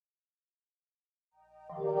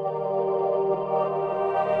Praise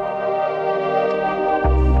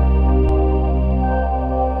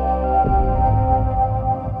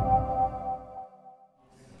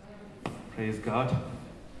God.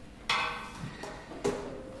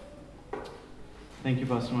 Thank you,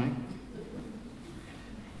 Pastor Mike,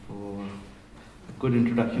 for a good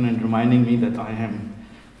introduction and reminding me that I am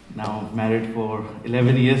now married for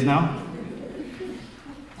 11 years now.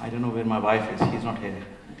 I don't know where my wife is. She's not here.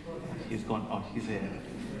 She's gone. Oh, she's here.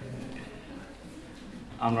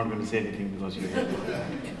 I'm not going to say anything because you're here.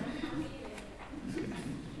 Okay.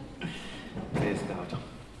 Praise God.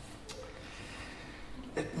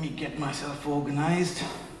 Let me get myself organized,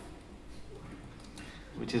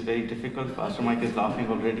 which is very difficult. Pastor Mike is laughing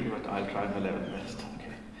already, but I'll try my level best.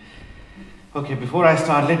 Okay, before I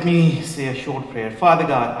start, let me say a short prayer. Father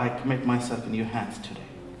God, I commit myself in your hands today.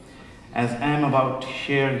 As I am about to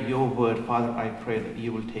share your word, Father, I pray that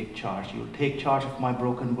you will take charge. You will take charge of my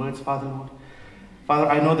broken words, Father Lord. Father,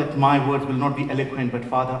 I know that my words will not be eloquent, but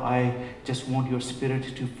Father, I just want your spirit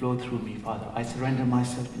to flow through me, Father. I surrender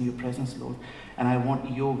myself in your presence, Lord, and I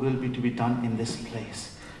want your will to be done in this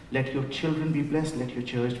place. Let your children be blessed. Let your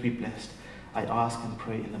church be blessed. I ask and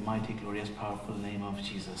pray in the mighty, glorious, powerful name of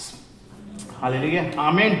Jesus. Hallelujah.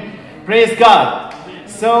 Amen. Praise God.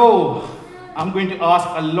 So, I'm going to ask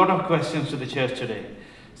a lot of questions to the church today.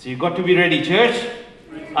 So, you got to be ready, church.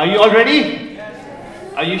 Are you all ready?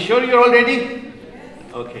 Are you sure you're all ready?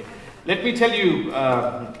 Okay. Let me tell you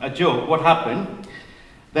a joke. What happened?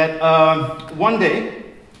 That one day,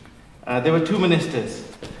 there were two ministers.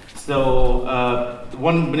 So,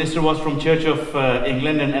 one minister was from Church of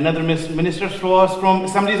England and another minister was from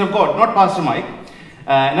Assemblies of God, not Pastor Mike,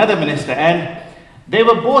 another minister. And they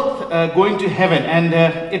were both going to heaven. And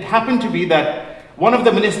it happened to be that one of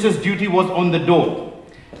the minister's duty was on the door.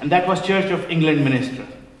 And that was Church of England minister.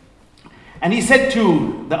 And he said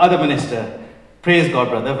to the other minister, "Praise God,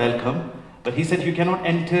 brother, welcome. But he said, you cannot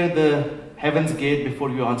enter the heaven's gate before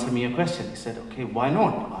you answer me a question." He said, "Okay, why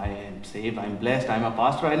not? I am saved, I'm blessed, I'm a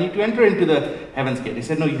pastor, I need to enter into the heaven's gate." He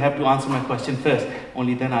said, "No, you have to answer my question first.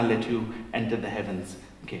 Only then I'll let you enter the heaven's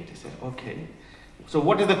gate." He said, "Okay. So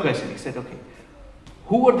what is the question?" He said, "Okay.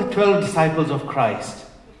 Who were the 12 disciples of Christ?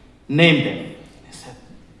 Name them." He said,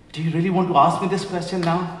 "Do you really want to ask me this question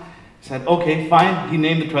now?" He said, "Okay, fine." He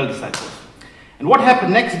named the 12 disciples. And what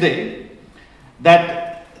happened next day,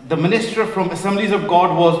 that the minister from Assemblies of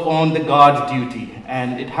God was on the guard duty.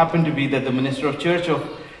 And it happened to be that the minister of Church of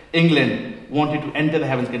England wanted to enter the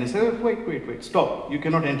heaven's gate. He said, wait, stop. You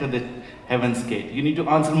cannot enter the heaven's gate. You need to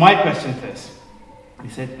answer my question first." He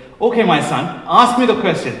said, "Okay, my son, ask me the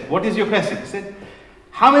question. What is your question?" He said,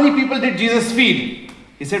 "How many people did Jesus feed?"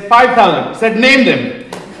 He said, 5,000. He said, "Name them."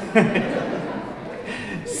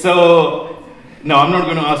 So, no, I'm not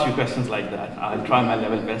going to ask you questions like that. I'll try my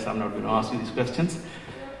level best. I'm not going to ask you these questions.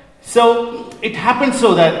 So, it happened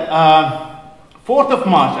so that 4th of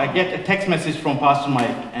March, I get a text message from Pastor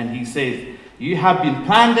Mike, and he says, "You have been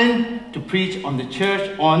planning to preach on the church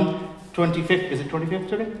on 25th, is it 25th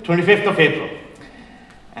today? 25th of April.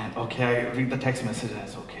 And okay, I read the text message and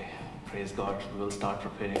it's okay. Praise God, we'll start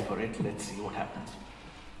preparing for it. Let's see what happens.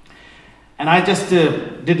 And I just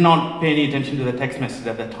did not pay any attention to the text message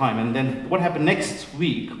at that time. And then what happened next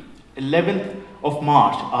week, 11th of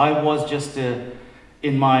March, I was just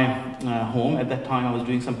in my home. At that time, I was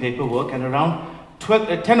doing some paperwork. And around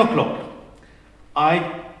 10 o'clock,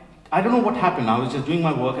 I don't know what happened. I was just doing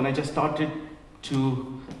my work and I just started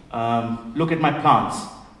to look at my plants.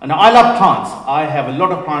 And now I love plants. I have a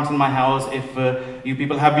lot of plants in my house. If you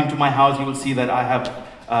people have been to my house, you will see that I have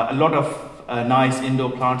a lot of nice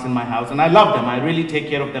indoor plants in my house, and I love them. I really take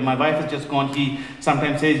care of them. My wife has just gone. He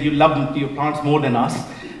sometimes says, "You love your plants more than us,"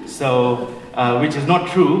 so which is not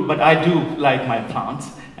true, but I do like my plants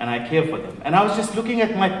and I care for them. And I was just looking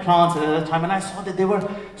at my plants at the time, and I saw that there were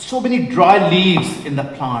so many dry leaves in the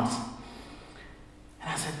plants. And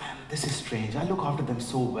I said, "Man, this is strange. I look after them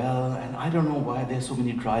so well, and I don't know why there's so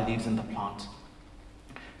many dry leaves in the plants."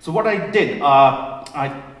 So what I did,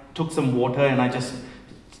 I took some water and I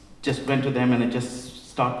just went to them and I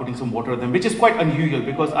just start putting some water on them, which is quite unusual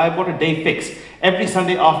because I've got a day fix. Every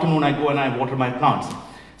Sunday afternoon I go and I water my plants.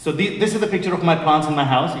 So this is the picture of my plants in my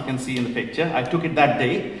house. You can see in the picture. I took it that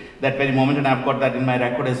day, that very moment, and I've got that in my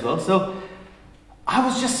record as well. So I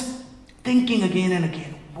was just thinking again and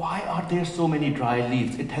again, why are there so many dry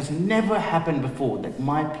leaves? It has never happened before that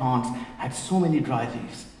my plants had so many dry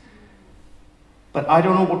leaves. But I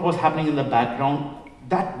don't know what was happening in the background.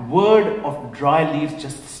 That word of dry leaves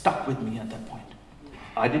just stuck with me at that point.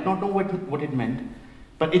 I did not know what it meant,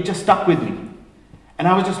 but it just stuck with me. And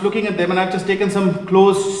I was just looking at them, and I've just taken some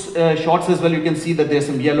close shots as well. You can see that there's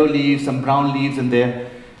some yellow leaves, some brown leaves in there.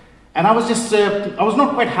 And I was just, I was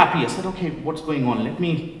not quite happy. I said, okay, what's going on? Let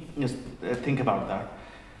me just think about that.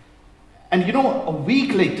 And you know, a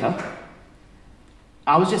week later,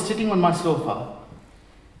 I was just sitting on my sofa,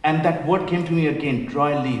 and that word came to me again,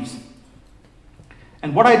 dry leaves.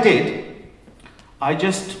 And what I did, I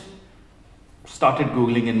just started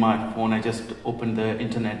Googling in my phone. I just opened the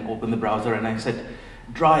internet, opened the browser, and I said,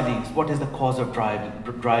 dry leaves, what is the cause of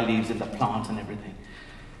dry leaves in the plants and everything?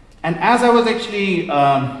 And as I was actually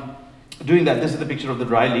doing that, this is the picture of the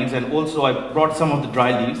dry leaves, and also I brought some of the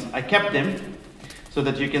dry leaves. I kept them so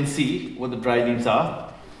that you can see what the dry leaves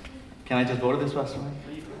are. Can I just go to this first one?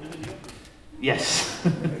 Yes.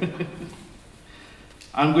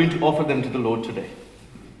 I'm going to offer them to the Lord today.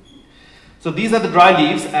 So these are the dry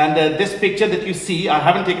leaves, and this picture that you see, I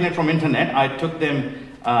haven't taken it from internet. I took them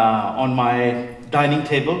on my dining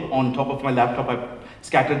table, on top of my laptop. I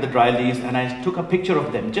scattered the dry leaves, and I took a picture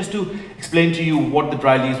of them just to explain to you what the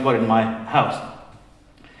dry leaves were in my house.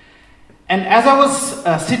 And as I was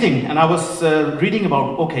sitting and I was reading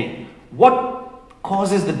about, okay, what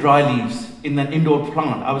causes the dry leaves in an indoor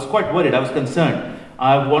plant? I was quite worried. I was concerned.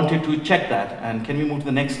 I wanted to check that. And can we move to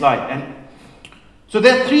the next slide? And so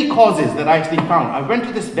there are 3 causes that I actually found. I went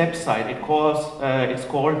to this website. It's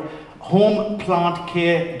called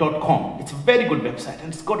homeplantcare.com. It's a very good website,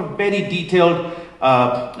 and it's got a very detailed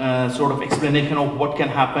sort of explanation of what can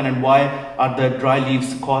happen and why are the dry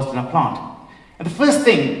leaves caused in a plant. And the first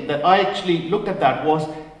thing that I actually looked at that was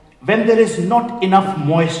when there is not enough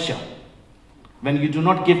moisture, when you do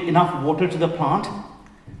not give enough water to the plant,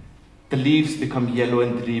 the leaves become yellow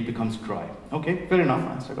and the leaf becomes dry. Okay, fair enough.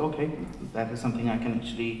 I said, okay, that is something I can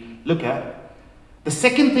actually look at. The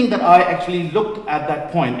second thing that I actually looked at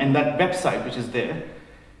that point in that website, which is there,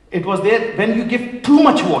 it was there when you give too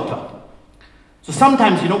much water. So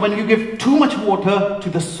sometimes, you know, when you give too much water to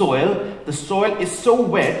the soil is so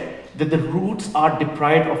wet that the roots are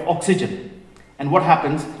deprived of oxygen. And what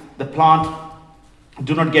happens? The plant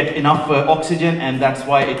do not get enough oxygen, and that's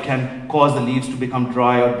why it can cause the leaves to become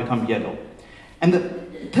dry or become yellow. And the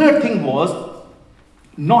third thing was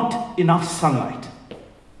not enough sunlight.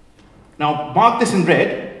 Now, mark this in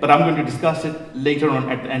red, but I'm going to discuss it later on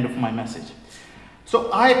at the end of my message. So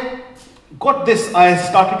I got this, I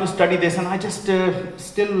started to study this, and I just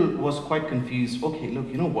still was quite confused. Okay, look,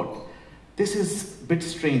 you know what? This is a bit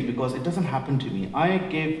strange because it doesn't happen to me. I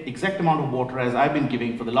give exact amount of water as I've been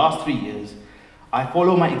giving for the last 3 years. I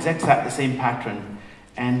follow my exact same pattern,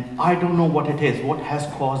 and I don't know what it is, what has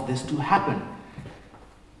caused this to happen.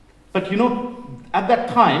 But you know, at that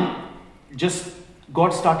time, just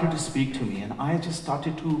God started to speak to me, and I just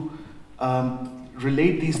started to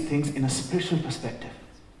relate these things in a spiritual perspective.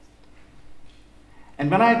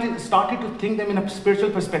 And when I started to think them in a spiritual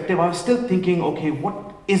perspective, I was still thinking, okay, what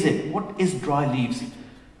is it? What is dry leaves?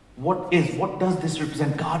 What does this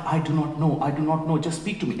represent? God, I do not know. I do not know. Just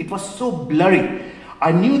speak to me. It was so blurry.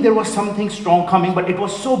 I knew there was something strong coming, but it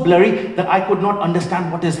was so blurry that I could not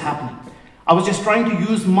understand what is happening. I was just trying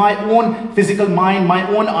to use my own physical mind, my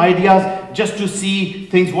own ideas, just to see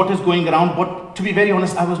things, what is going around. But to be very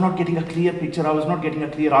honest, I was not getting a clear picture. I was not getting a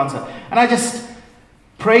clear answer. And I just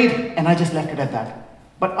prayed, and I just left it at that.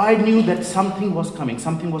 But I knew that something was coming,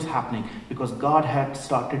 something was happening, because God had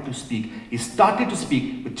started to speak. He started to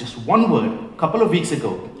speak with just one word a couple of weeks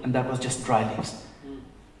ago, and that was just dry leaves.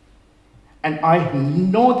 And I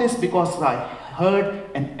know this because I heard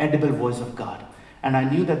an audible voice of God. And I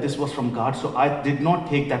knew that this was from God, so I did not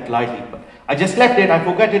take that lightly. But I just left it, I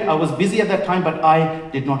forgot it, I was busy at that time, but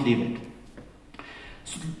I did not leave it.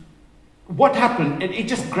 So what happened? It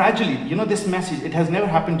just gradually, you know, this message, it has never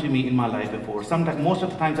happened to me in my life before. Sometimes, most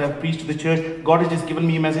of the times I've preached to the church, God has just given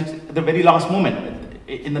me a message at the very last moment,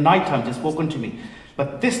 in the night time, just spoken to me.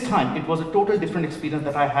 But this time, it was a total different experience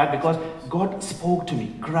that I had, because God spoke to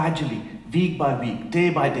me gradually, week by week, day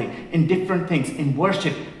by day, in different things. In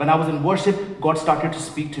worship, when I was in worship, God started to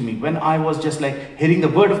speak to me. When I was just like hearing the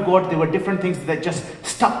word of God, there were different things that just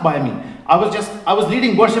stuck by me. I was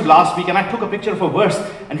leading worship last week, and I took a picture of a verse,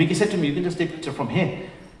 and Vicky said to me, you can just take a picture from here.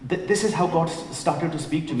 This is how God started to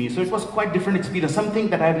speak to me. So it was quite different experience, something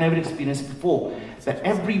that I've never experienced before. That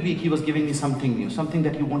every week He was giving me something new, something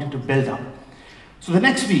that He wanted to build up. So the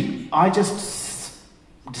next week, I just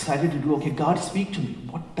decided to do, okay, God, speak to me.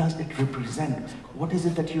 What does it represent? What is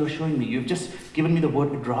it that you are showing me? You've just given me the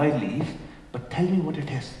word dry leaf, but tell me what it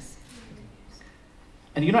is.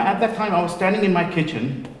 And you know, at that time, I was standing in my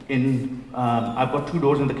kitchen. I've got 2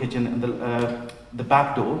 doors in the kitchen, and the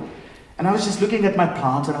back door. And I was just looking at my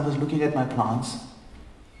plants, and I was looking at my plants.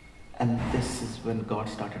 And this is when God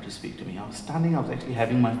started to speak to me. I was standing, I was actually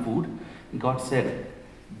having my food, and God said,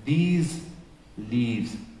 these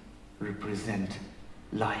leaves represent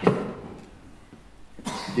life.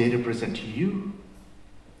 They represent you.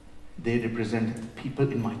 They represent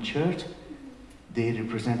people in my church. They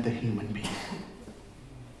represent the human being.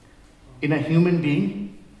 In a human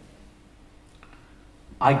being,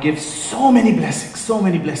 I give so many blessings, so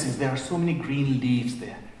many blessings. There are so many green leaves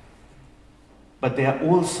there. But there are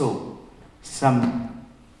also some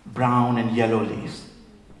brown and yellow leaves.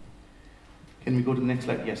 Can we go to the next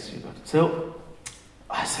slide? Yes, you got it. So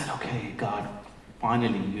I said, okay, God,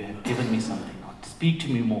 finally you have given me something. Speak to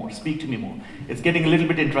me more, speak to me more. It's getting a little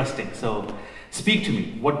bit interesting. So speak to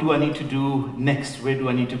me. What do I need to do next? Where do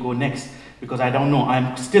I need to go next? Because I don't know.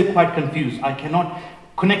 I'm still quite confused. I cannot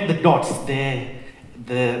connect the dots there.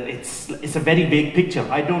 It's a very big picture.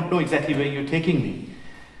 I don't know exactly where you're taking me.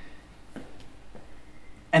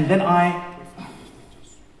 And then I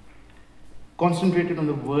concentrated on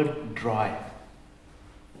the word dry.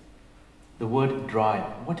 The word dry.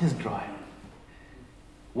 What is dry?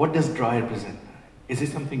 What does dry represent? Is it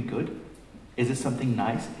something good? Is it something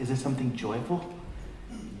nice? Is it something joyful?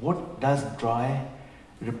 What does dry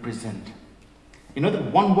represent? You know, the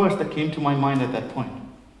one verse that came to my mind at that point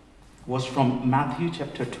was from Matthew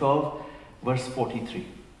chapter 12, verse 43.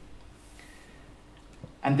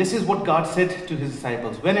 And this is what God said to his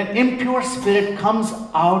disciples. When an impure spirit comes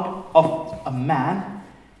out of a man,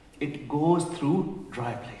 it goes through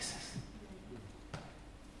dry places.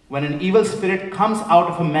 When an evil spirit comes out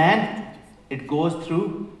of a man, it goes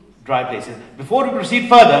through dry places. Before we proceed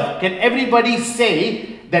further, can everybody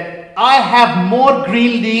say that I have more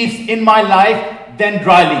green leaves in my life than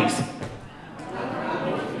dry leaves?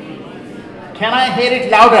 Can I hear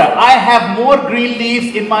it louder? I have more green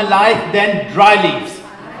leaves in my life than dry leaves.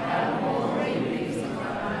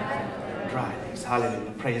 Dry leaves.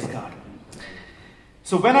 Hallelujah. Praise God.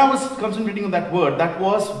 So when I was concentrating on that word, that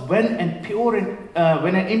was when an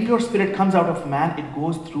impure spirit comes out of man, it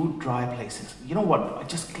goes through dry places. You know what? I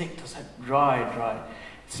just clicked. I said, dry.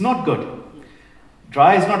 It's not good.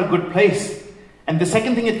 Dry is not a good place. And the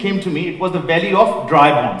second thing that came to me, it was the valley of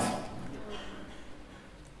dry bones.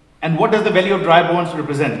 And what does the valley of dry bones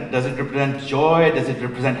represent? Does it represent joy? Does it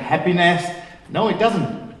represent happiness? No, it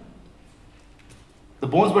doesn't. The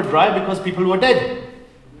bones were dry because people were dead.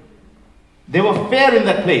 They were fair in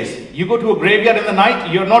that place. You go to a graveyard in the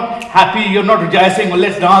night, you're not happy, you're not rejoicing, well,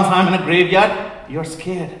 let's dance, I'm in a graveyard. You're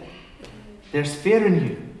scared. There's fear in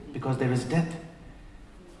you because there is death.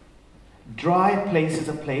 Dry place is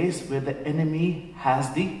a place where the enemy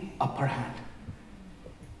has the upper hand.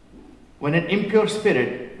 When an impure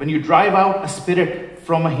spirit, when you drive out a spirit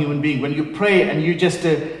from a human being, when you pray and you just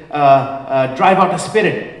drive out a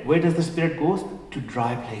spirit, where does the spirit go? To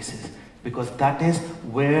dry places. Because that is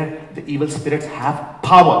where the evil spirits have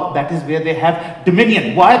power. That is where they have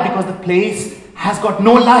dominion. Why? Because the place has got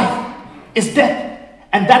no life. It's death.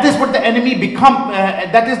 And that is what the enemy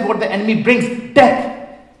that is what the enemy brings.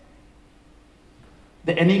 Death.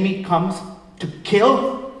 The enemy comes to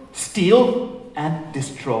kill, steal, and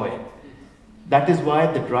destroy. That is why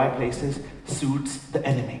the dry places suits the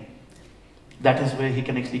enemy. That is where he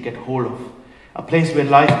can actually get hold of. A place where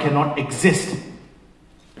life cannot exist.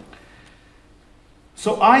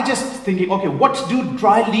 So I just thinking, okay, what do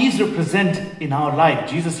dry leaves represent in our life?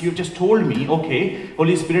 Jesus, you've just told me, okay,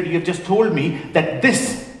 Holy Spirit, you've just told me that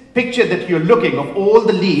this picture that you're looking of all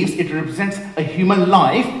the leaves, it represents a human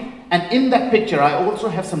life. And in that picture, I also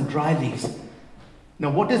have some dry leaves. Now,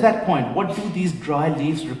 what is that point? What do these dry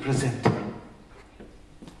leaves represent?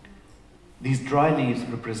 These dry leaves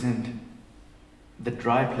represent the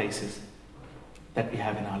dry places that we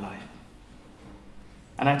have in our life.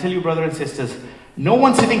 And I tell you, brothers and sisters, no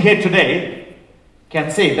one sitting here today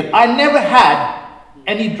can say that I never had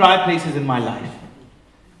any dry places in my life.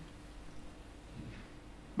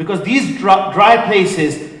 Because these dry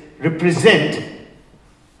places represent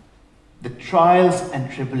the trials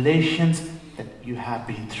and tribulations that you have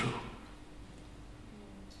been through.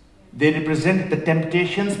 They represent the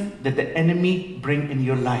temptations that the enemy brings in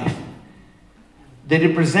your life. They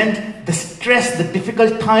represent the stress, the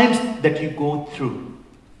difficult times that you go through.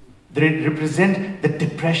 They represent the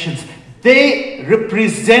depressions. They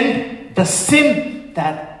represent the sin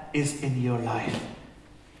that is in your life.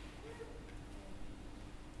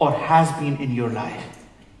 Or has been in your life.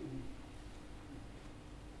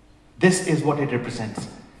 This is what it represents.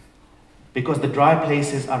 Because the dry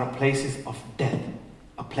places are places of death.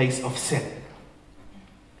 A place of sin.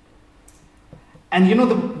 And you know,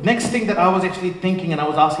 the next thing that I was actually thinking and I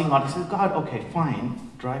was asking God, I said, God, okay,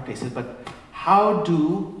 fine, dry places, but how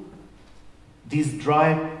do these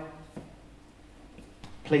dry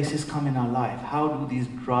places come in our life? How do these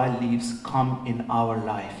dry leaves come in our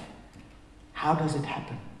life? How does it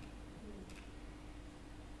happen?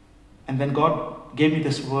 And then God gave me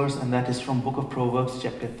this verse, and that is from book of Proverbs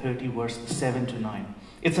chapter 30 verse 7 to 9.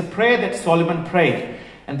 It's a prayer that Solomon prayed,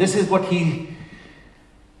 and this is what he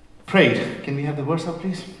prayed. Can we have the verse up,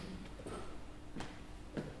 please?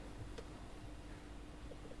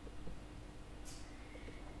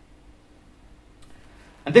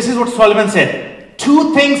 And this is what Solomon said.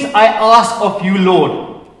 2 things I ask of you,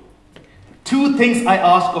 Lord. 2 things I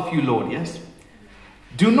ask of you, Lord. Yes.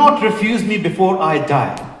 Do not refuse me before I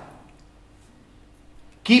die.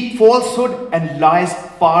 Keep falsehood and lies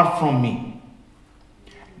far from me.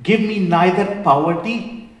 Give me neither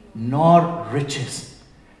poverty nor riches,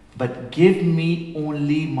 but give me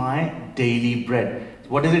only my daily bread.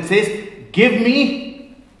 What does it say? Give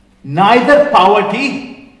me neither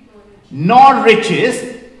poverty nor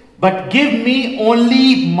riches, but give me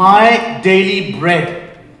only my daily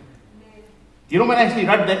bread. You know, when I actually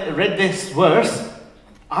read this verse,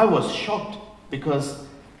 I was shocked, because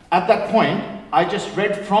at that point, I just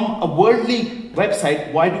read from a worldly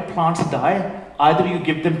website, why do plants die? Either you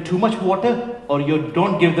give them too much water or you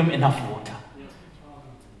don't give them enough water.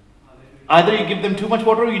 Either you give them too much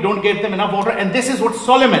water or you don't give them enough water. And this is what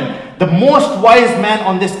Solomon, the most wise man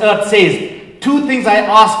on this earth, says. 2 things I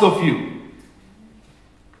ask of you.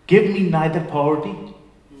 Give me neither poverty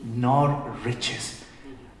nor riches,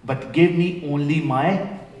 but give me only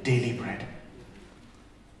my daily bread,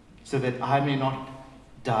 so that I may not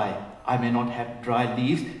die. I may not have dry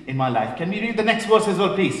leaves in my life. Can we read the next verse as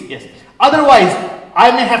well, please? Yes. Otherwise,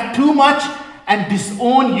 I may have too much and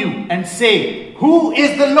disown you and say, who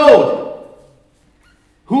is the Lord?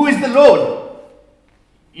 Who is the Lord?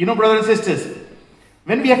 You know, brothers and sisters,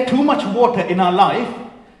 when we have too much water in our life,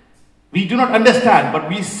 we do not understand, but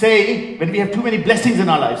we say, when we have too many blessings in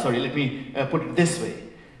our life, sorry, let me put it this way.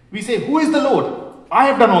 We say, who is the Lord? I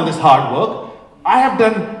have done all this hard work. I have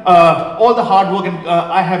done all the hard work, and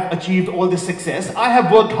I have achieved all this success. I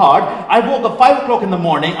have worked hard. I woke up 5 o'clock in the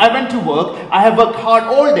morning. I went to work. I have worked hard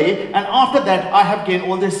all day. And after that, I have gained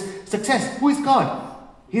all this success. Who is God?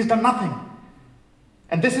 He's done nothing.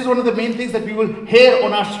 And this is one of the main things that we will hear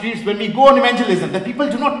on our streets when we go on evangelism. That people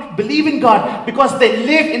do not believe in God because they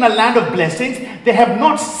live in a land of blessings. They have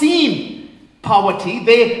not seen poverty.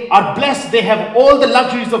 They are blessed. They have all the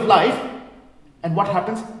luxuries of life. And what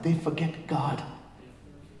happens? They forget God.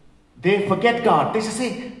 They forget God. They just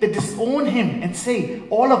say, they disown Him and say,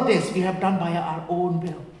 all of this we have done by our own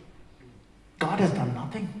will. God has done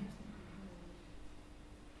nothing.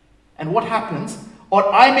 And what happens?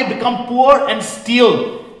 Or I may become poor and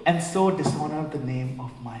steal, and so dishonor the name of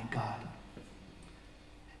my God.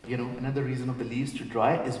 You know, another reason of the leaves to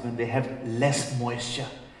dry is when they have less moisture,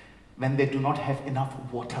 when they do not have enough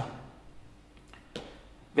water,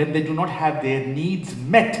 when they do not have their needs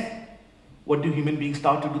met. What do human beings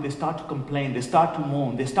start to do? They start to complain, they start to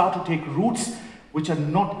moan, they start to take routes which are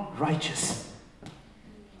not righteous.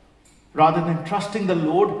 Rather than trusting the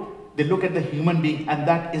Lord, they look at the human being, and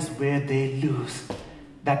that is where they lose.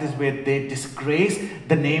 That is where they disgrace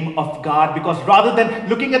the name of God. Because rather than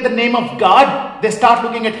looking at the name of God, they start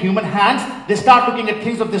looking at human hands. They start looking at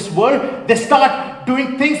things of this world. They start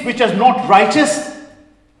doing things which are not righteous.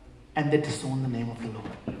 And they disown the name of the Lord.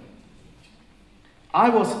 I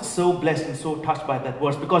was so blessed and so touched by that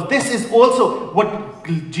verse, because this is also what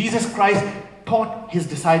Jesus Christ taught His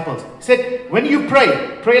disciples. He said, when you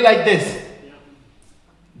pray, pray like this.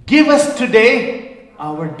 Give us today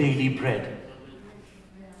our daily bread.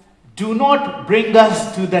 Do not bring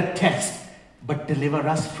us to the test, but deliver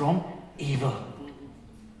us from evil.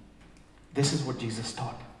 This is what Jesus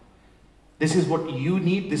taught. This is what you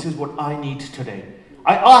need. This is what I need today.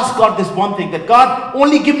 I ask God this one thing, that God,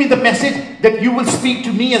 only give me the message that you will speak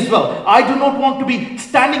to me as well. I do not want to be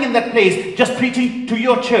standing in that place just preaching to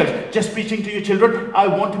your church, just preaching to your children. I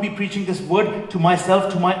want to be preaching this word to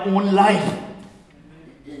myself, to my own life.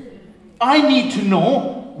 I need to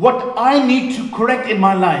know what I need to correct in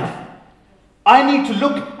my life. I need to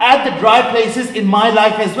look at the dry places in my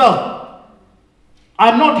life as well.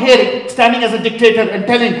 I'm not here standing as a dictator and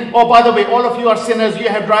telling, oh, by the way, all of you are sinners, you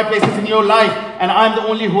have dry places in your life, and I'm the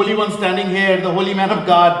only holy one standing here, the holy man of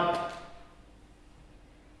God.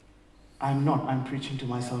 I'm not. I'm preaching to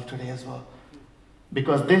myself today as well.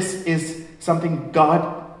 Because this is something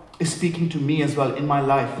God is speaking to me as well in my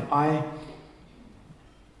life. I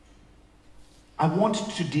want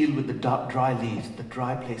to deal with the dry leaves, the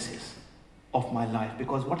dry places. of my life.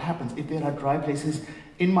 Because what happens if there are dry places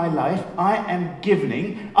in my life? I am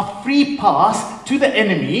giving a free pass to the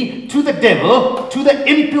enemy, to the devil, to the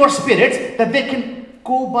impure spirits, that they can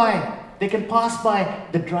go by, they can pass by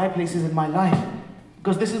the dry places in my life.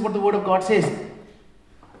 Because this is what the word of God says.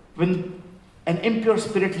 When an impure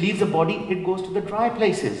spirit leaves a body, it goes to the dry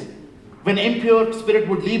places. When an impure spirit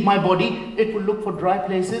would leave my body, it will look for dry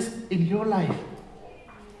places in your life.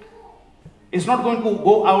 It's not going to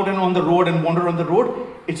go out and on the road and wander on the road.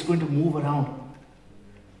 It's going to move around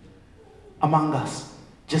among us,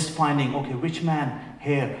 just finding, okay, which man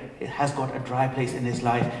here has got a dry place in his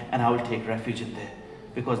life, and I will take refuge in there,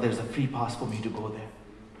 because there's a free pass for me to go there.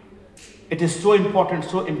 It is so important,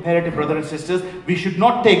 so imperative, brothers and sisters. We should do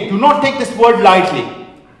not take this word lightly.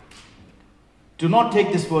 Do not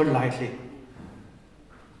take this word lightly.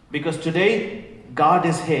 Because today, God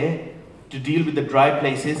is here to deal with the dry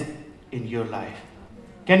places in your life.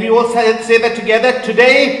 Can you all say that together?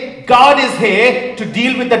 Today, God is here to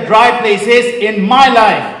deal with the dry places in my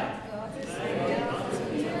life.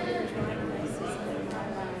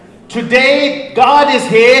 Today, God is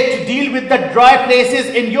here to deal with the dry places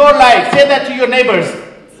in your life. Say that to your neighbors.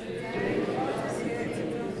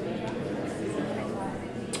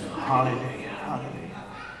 Hallelujah, hallelujah.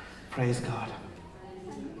 Praise God.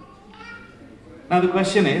 Now the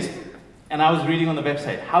question is, and I was reading on the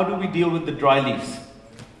website, how do we deal with the dry leaves?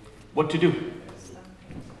 What to do?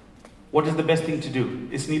 What is the best thing to do?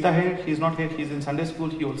 Is Nita here? He's not here. He's in Sunday school.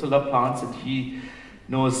 He also loves plants, and he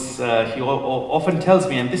knows, he often tells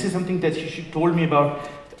me, and this is something that she told me about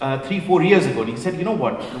 3-4 years ago. And he said, you know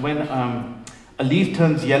what, when a leaf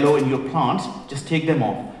turns yellow in your plants, just take them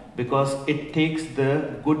off, because it takes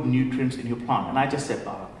the good nutrients in your plant. And I just said,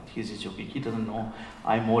 he's just joking. He doesn't know.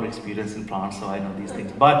 I'm more experienced in plants, so I know these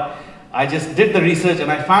things. But I just did the research,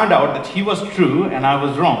 and I found out that he was true and I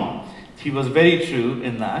was wrong. He was very true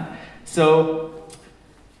in that. So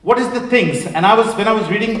what is the things? And when I was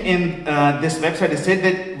reading in this website, it said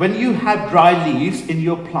that when you have dry leaves in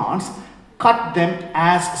your plants, cut them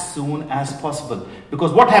as soon as possible.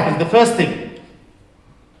 Because what happens? The first thing,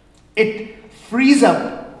 it frees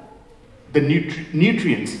up the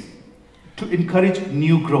nutrients to encourage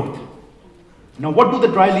new growth. Now, what do the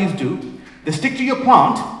dry leaves do? They stick to your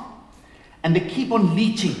plant, and they keep on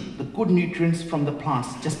leaching the good nutrients from the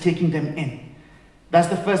plants, just taking them in. That's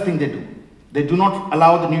the first thing they do. They do not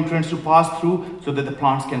allow the nutrients to pass through so that the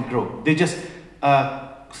plants can grow. They just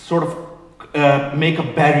make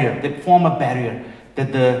a barrier. They form a barrier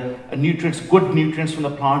that the good nutrients from the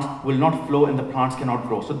plants will not flow and the plants cannot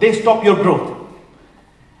grow. So they stop your growth.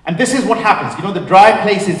 And this is what happens. You know, the dry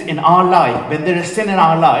places in our life, when there is sin in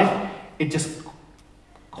our life, it just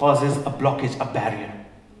causes a blockage, a barrier.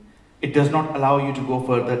 It does not allow you to go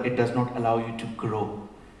further. It does not allow you to grow.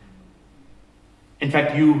 In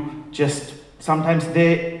fact, sometimes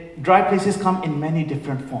dry places come in many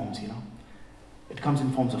different forms, you know. It comes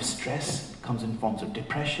in forms of stress, it comes in forms of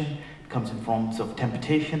depression, it comes in forms of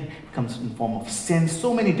temptation, it comes in form of sin,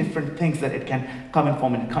 so many different things that it can come in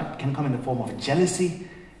form. It can come in the form of jealousy,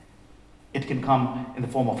 it can come in the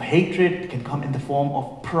form of hatred, it can come in the form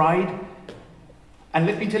of pride. And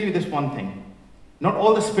let me tell you this one thing. Not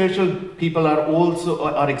all the spiritual people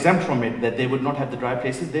are exempt from it, that they would not have the dry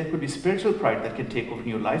places. There could be spiritual pride that can take over in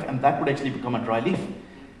your life, and that would actually become a dry leaf.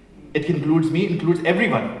 It includes me, includes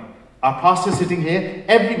everyone. Our pastor sitting here,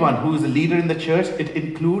 everyone who is a leader in the church, it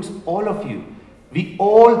includes all of you. We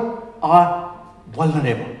all are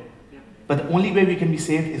vulnerable. But the only way we can be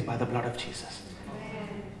saved is by the blood of Jesus.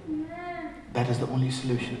 That is the only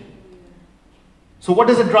solution. So what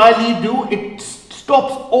does a dry leaf do? It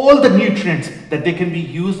stops all the nutrients that they can be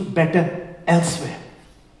used better elsewhere.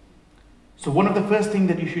 So one of the first things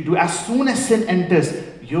that you should do, as soon as sin enters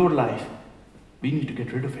your life, we need to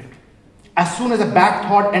get rid of it. As soon as a bad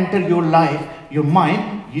thought enters your life, your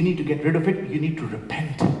mind, you need to get rid of it. You need to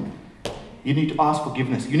repent. You need to ask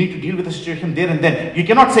forgiveness. You need to deal with the situation there and then. You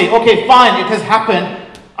cannot say, okay, fine, it has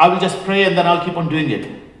happened. I will just pray and then I'll keep on doing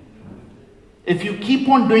it. If you keep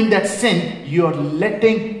on doing that sin, you're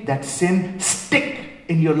letting that sin stick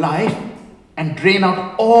in your life and drain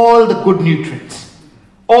out all the good nutrients.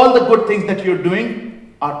 All the good things that you're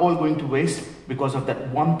doing are all going to waste because of that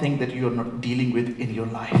one thing that you're not dealing with in your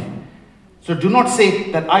life. So do not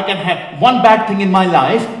say that I can have one bad thing in my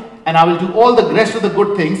life and I will do all the rest of the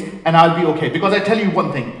good things and I'll be okay. Because I tell you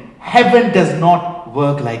one thing, heaven does not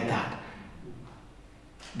work like that.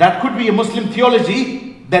 That could be a Muslim theology,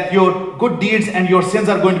 that your good deeds and your sins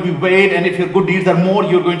are going to be weighed, and if your good deeds are more,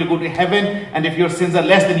 you're going to go to heaven, and if your sins are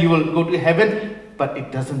less, then you will go to heaven. But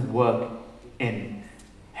it doesn't work in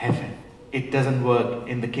heaven. it doesn't work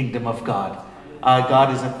in the kingdom of God. Our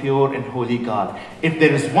God is a pure and holy God. If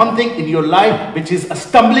there is one thing in your life which is a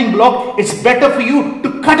stumbling block, it's better for you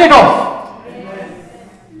to cut it off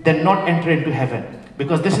than not enter into heaven.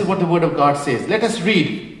 Because this is what the word of God says. Let us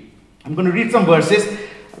read. I'm going to read some verses.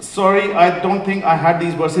 Sorry, I don't think I had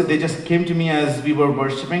these verses. They just came to me as we were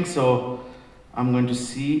worshiping. So I'm going to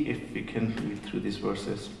see if we can read through these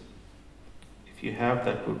verses. If you have,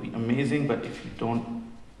 that would be amazing. But if you don't,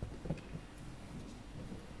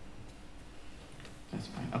 that's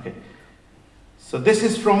fine. Okay. So this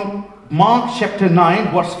is from Mark chapter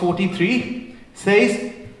 9, verse 43.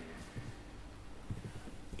 Says,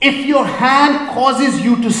 if your hand causes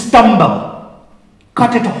you to stumble,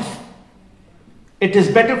 cut it off. It is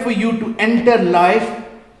better for you to enter life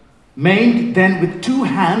maimed than with two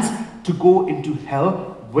hands to go into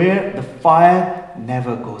hell where the fire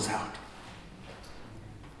never goes out.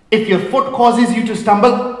 If your foot causes you to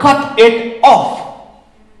stumble, cut it off.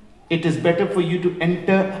 It is better for you to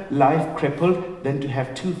enter life crippled than to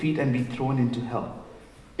have 2 feet and be thrown into hell.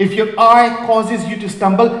 If your eye causes you to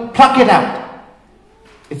stumble, pluck it out.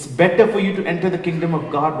 It's better for you to enter the kingdom of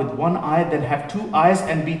God with one eye than have 2 eyes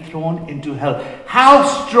and be thrown into hell. How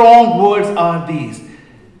strong words are these?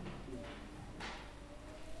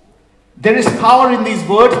 There is power in these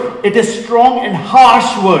words. It is strong and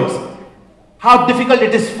harsh words. How difficult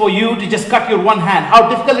it is for you to just cut your one hand. How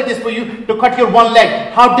difficult it is for you to cut your one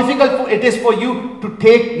leg. How difficult it is for you to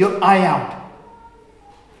take your eye out.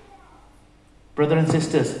 Brothers and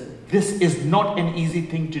sisters, this is not an easy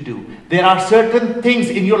thing to do. There are certain things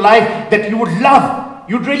in your life that you would love.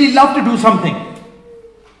 You'd really love to do something.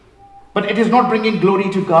 But it is not bringing glory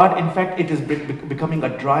to God. In fact, it is becoming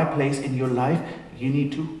a dry place in your life. You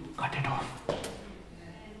need to cut it off.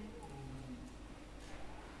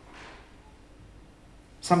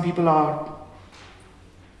 Some people are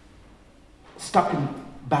stuck in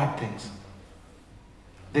bad things.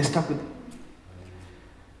 They're stuck with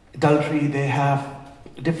adultery. They have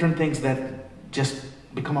different things that just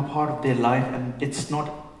become a part of their life, and it's not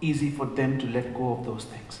easy for them to let go of those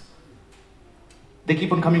things. They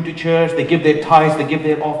keep on coming to church, they give their tithes, they give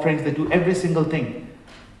their offerings, they do every single thing.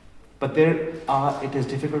 But it is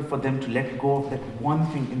difficult for them to let go of that one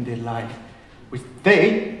thing in their life, which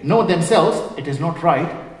they know themselves it is not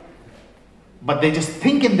right, but they just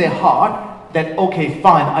think in their heart that, okay,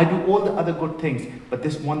 fine, I do all the other good things, but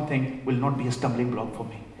this one thing will not be a stumbling block for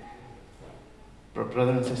me.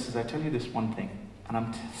 Brothers and sisters, I tell you this one thing, and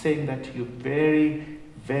I'm saying that to you very,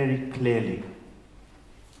 very clearly.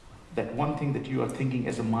 That one thing that you are thinking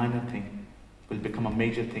as a minor thing will become a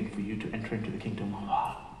major thing for you to enter into the kingdom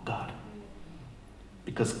of God.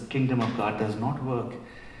 Because the kingdom of God does not work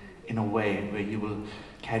in a way where you will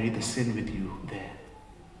carry the sin with you there.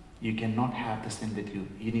 You cannot have the sin with you.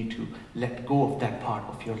 You need to let go of that part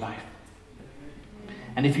of your life.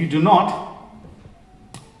 And if you do not,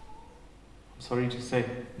 sorry to say,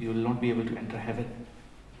 you will not be able to enter heaven.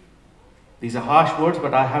 These are harsh words,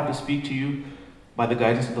 but I have to speak to you by the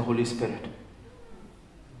guidance of the Holy Spirit.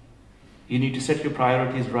 You need to set your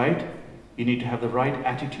priorities right. You need to have the right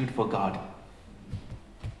attitude for God.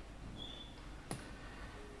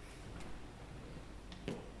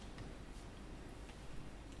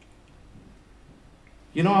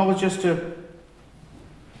 You know, I was just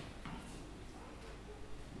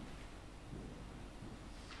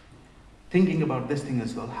thinking about this thing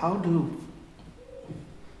as well. How do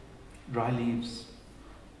dry leaves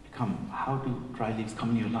come? How do dry leaves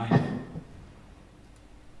come in your life?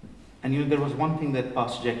 And you know, there was one thing that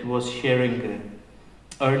Pastor Jack was sharing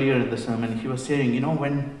earlier in the sermon. He was saying, you know,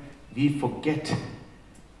 when we forget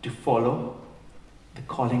to follow the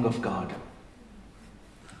calling of God.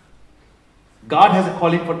 God has a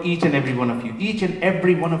calling for each and every one of you. Each and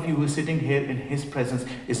every one of you who is sitting here in His presence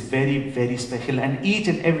is very, very special. And each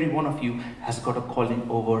and every one of you has got a calling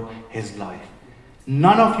over his life.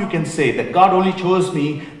 None of you can say that God only chose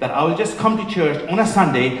me, that I will just come to church on a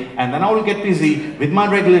Sunday and then I will get busy with my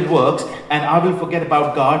regular works and I will forget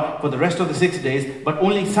about God for the rest of the 6 days. But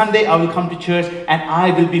only Sunday I will come to church and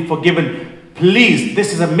I will be forgiven. Please,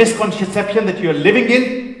 this is a misconception that you are living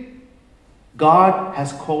in. God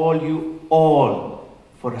has called you all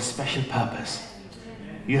for a special purpose.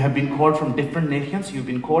 You have been called from different nations. You've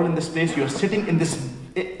been called in this place. You are sitting in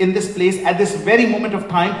this place at this very moment of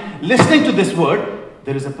time, listening to this word.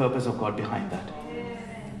 There is a purpose of God behind that.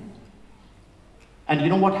 And you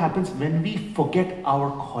know what happens when we forget our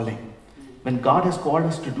calling? When God has called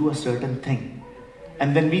us to do a certain thing,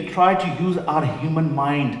 and then we try to use our human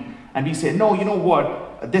mind and we say, no, you know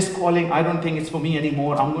what? This calling, I don't think it's for me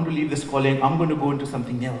anymore. I'm going to leave this calling. I'm going to go into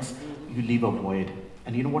something else. You leave a void.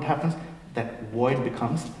 And you know what happens? that void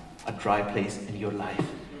becomes a dry place in your life.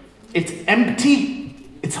 It's empty,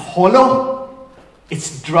 it's hollow,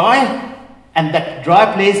 it's dry, and that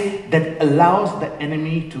dry place that allows the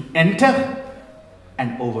enemy to enter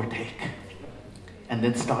and overtake and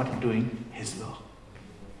then start doing his will.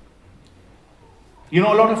 You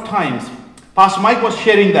know, a lot of times, Pastor Mike was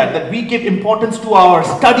sharing that we give importance to our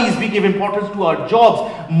studies, we give importance to our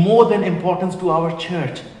jobs more than importance to our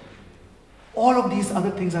church. All of these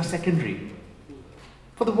other things are secondary.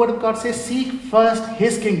 For the Word of God says, seek first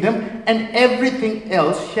His kingdom and everything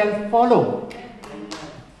else shall follow.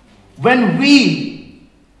 When we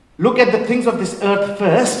look at the things of this earth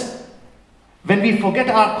first, when we forget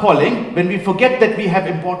our calling, when we forget that we have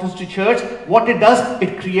importance to church, what it does,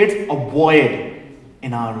 it creates a void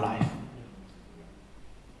in our life.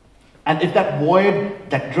 And if that void,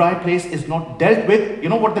 that dry place is not dealt with, you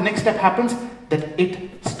know what the next step happens? That it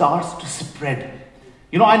starts to spread.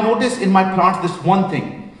 You know, I noticed in my plants this one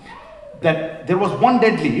thing, that there was one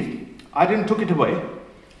dead leaf, I didn't took it away,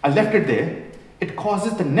 I left it there, it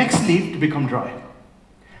causes the next leaf to become dry.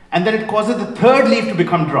 And then it causes the third leaf to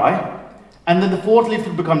become dry, and then the fourth leaf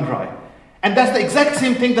to become dry. And that's the exact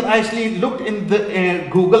same thing that I actually looked in the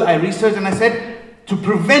Google, I researched and I said, to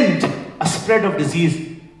prevent a spread of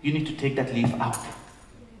disease, you need to take that leaf out.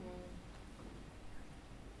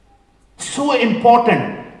 So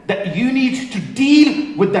important that you need to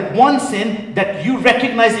deal with that one sin that you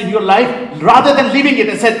recognize in your life rather than leaving it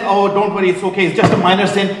and say, oh, don't worry, it's okay, it's just a minor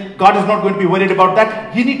sin. God is not going to be worried about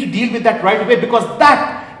that. You need to deal with that right away because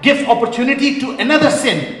that gives opportunity to another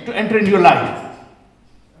sin to enter in your life.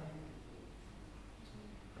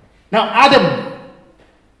 Now, Adam,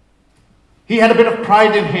 he had a bit of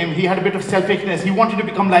pride in him. He had a bit of selfishness. He wanted to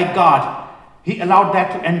become like God. He allowed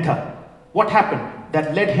that to enter. What happened?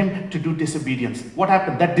 That led him to do disobedience. What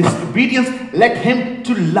happened? That disobedience led him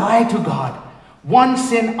to lie to God. One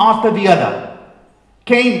sin after the other.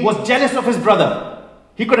 Cain was jealous of his brother.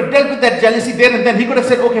 He could have dealt with that jealousy there and then. He could have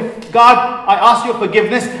said, okay, God, I ask your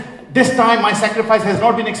forgiveness. This time my sacrifice has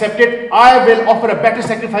not been accepted. I will offer a better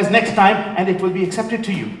sacrifice next time and it will be accepted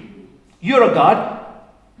to you. You're a God.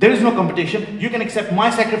 There is no competition. You can accept my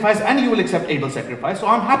sacrifice and you will accept Abel's sacrifice. So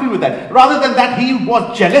I'm happy with that. Rather than that, he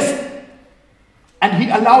was jealous and he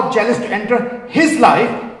allowed jealous to enter his life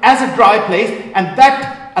as a dry place, and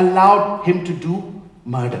that allowed him to do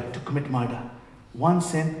murder, to commit murder. One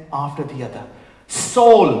sin after the other.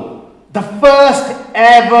 Saul, the first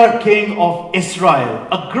ever king of Israel,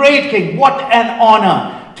 a great king. What an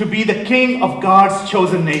honor to be the king of God's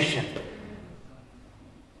chosen nation.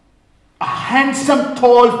 A handsome,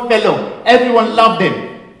 tall fellow. Everyone loved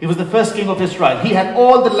him. He was the first king of Israel. He had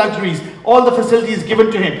all the luxuries, all the facilities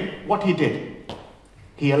given to him. What he did?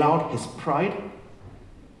 He allowed his pride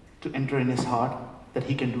to enter in his heart that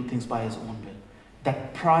he can do things by his own will.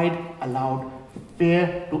 That pride allowed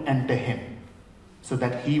fear to enter him so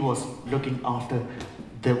that he was looking after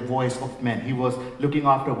the voice of men. He was looking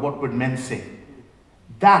after what would men say.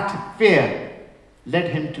 That fear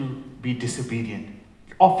led him to be disobedient.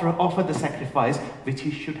 Offer the sacrifice which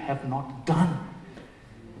he should have not done.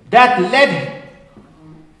 That led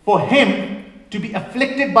for him to be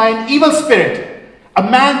afflicted by an evil spirit. A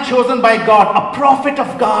man chosen by God, a prophet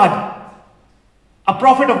of God. A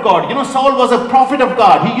prophet of God. You know, Saul was a prophet of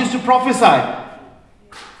God. He used to prophesy.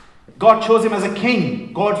 God chose him as a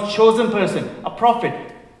king. God's chosen person, a prophet,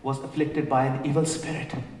 was afflicted by an evil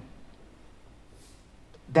spirit.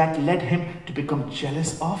 That led him to become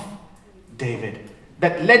jealous of David.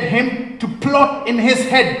 That led him to plot in his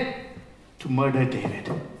head to murder David.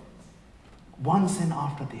 One sin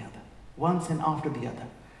after the other. One sin after the other.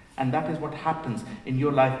 And that is what happens in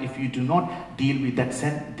your life if you do not deal with that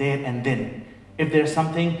sin there and then. If there's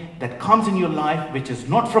something that comes in your life which is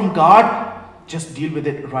not from God, just deal with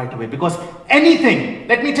it right away. Because anything,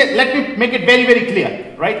 let me make it very, very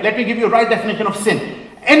clear, right? Let me give you a right definition of sin.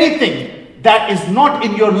 Anything that is not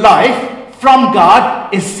in your life from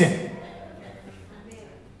God is sin.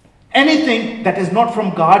 Anything that is not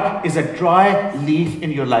from God is a dry leaf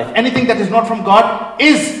in your life. Anything that is not from God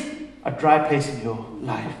is a dry place in your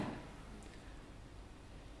life.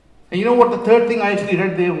 And you know what the third thing I actually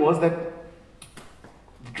read there was that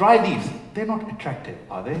dry leaves, they're not attractive,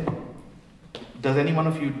 are they? Does any one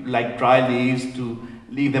of you like dry leaves to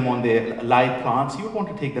leave them on their live plants? You want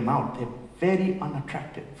to take them out. They're very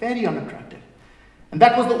unattractive, very unattractive. And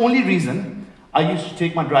that was the only reason I used to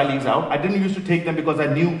take my dry leaves out. I didn't used to take them because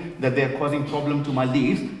I knew that they're causing problem to my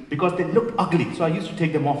leaves because they looked ugly. So I used to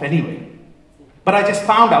take them off anyway. But I just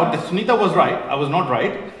found out that Sunita was right. I was not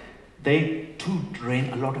right. They too drain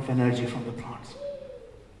a lot of energy from the plants.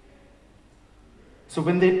 So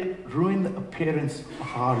when they ruin the appearance of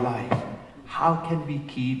our life, how can we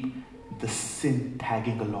keep the sin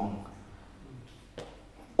tagging along?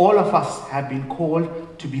 All of us have been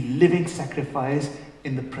called to be living sacrifice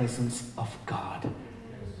in the presence of God.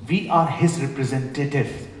 We are His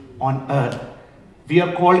representatives on earth. We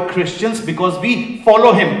are called Christians because we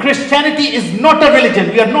follow Him. Christianity is not a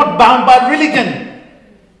religion. We are not bound by religion.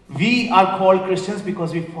 We are called Christians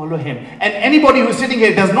because we follow Him. And anybody who is sitting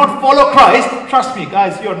here does not follow Christ, trust me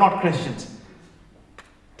guys, you are not Christians.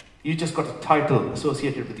 You just got a title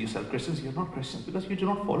associated with yourself. Christians, you're not Christians because you do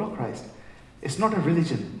not follow Christ. It's not a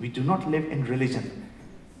religion. We do not live in religion.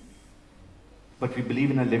 But we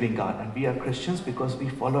believe in a living God. And we are Christians because we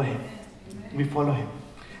follow Him. We follow Him.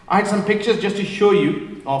 I had some pictures just to show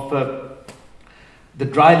you of the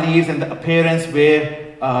dry leaves and the appearance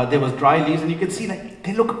where there was dry leaves. And you can see that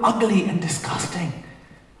they look ugly and disgusting.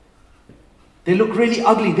 They look really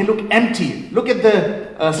ugly. They look empty. Look at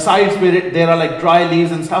the sides where there are like dry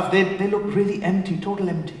leaves and stuff. They look really empty, total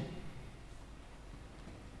empty.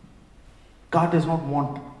 God does not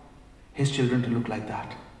want His children to look like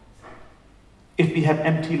that. If we have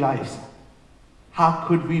empty lives, how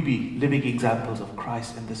could we be living examples of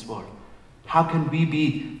Christ in this world? How can we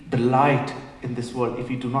be the light in this world if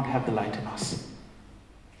we do not have the light in us?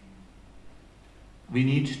 We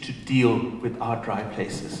need to deal with our dry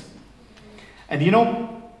places. And you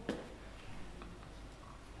know,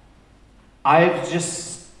 I was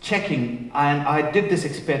just checking, and I did this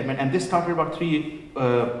experiment, and this started about 3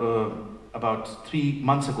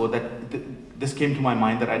 months ago, that this came to my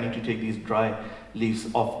mind that I need to take these dry leaves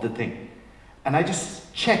off the thing. And I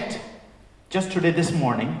just checked just today, this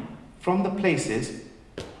morning, from the places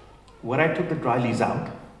where I took the dry leaves out,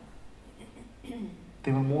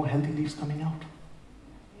 there were more healthy leaves coming out.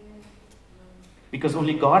 Because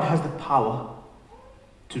only God has the power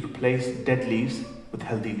to replace dead leaves with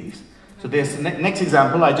healthy leaves. So there's the next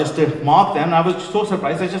example. I just marked them. I was so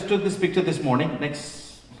surprised. I just took this picture this morning.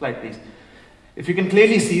 Next slide, please. If you can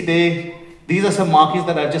clearly see, these are some markings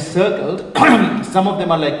that I've just circled. Some of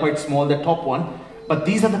them are like quite small, the top one. But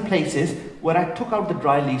these are the places where I took out the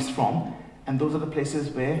dry leaves from. And those are the places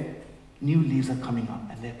where new leaves are coming up.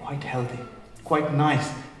 And they're quite healthy, quite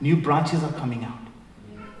nice. New branches are coming out.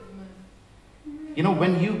 You know,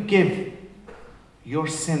 when you give your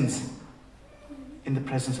sins in the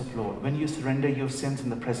presence of Lord, when you surrender your sins in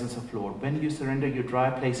the presence of Lord, when you surrender your dry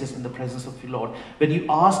places in the presence of the Lord, when you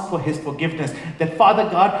ask for His forgiveness, that Father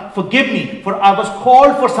God, forgive me, for I was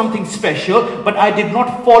called for something special, but I did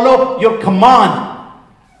not follow your command.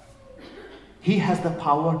 He has the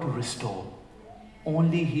power to restore.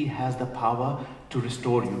 Only He has the power to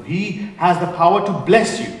restore you. He has the power to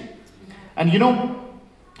bless you. And you know,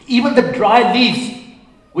 even the dry leaves,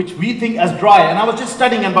 which we think as dry, and I was just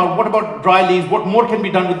studying about what about dry leaves, what more can be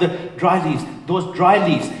done with the dry leaves. Those dry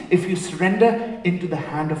leaves, if you surrender into the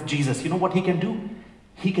hand of Jesus, you know what He can do?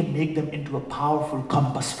 He can make them into a powerful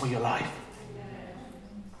compass for your life.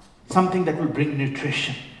 Something that will bring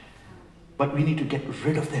nutrition. But we need to get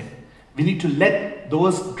rid of them. We need to let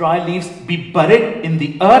those dry leaves be buried in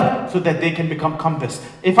the earth so that they can become compass.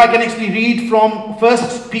 If I can actually read from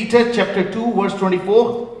 1 Peter chapter 2 verse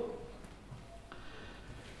 24.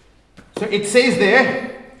 So it says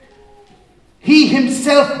there, He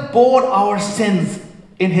Himself bore our sins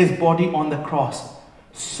in His body on the cross,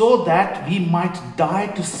 so that we might die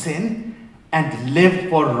to sin and live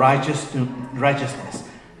for righteousness.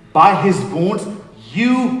 By His wounds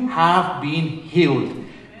you have been healed.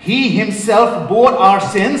 He Himself bore our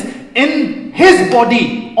sins in His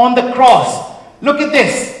body on the cross. Look at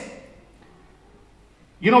this.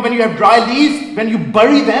 You know, when you have dry leaves, when you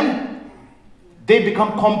bury them, they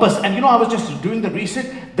become compass. And you know, I was just doing the research.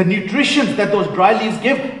 The nutrition that those dry leaves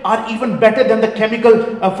give are even better than the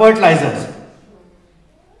chemical fertilizers.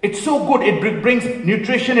 It's so good. It brings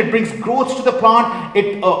nutrition. It brings growth to the plant.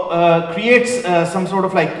 It creates some sort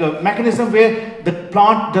of like mechanism where the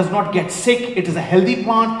plant does not get sick. It is a healthy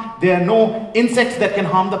plant. There are no insects that can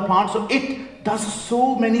harm the plant. So it does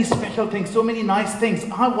so many special things, so many nice things.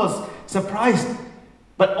 I was surprised.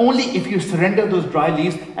 But only if you surrender those dry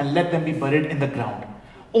leaves and let them be buried in the ground.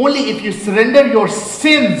 Only if you surrender your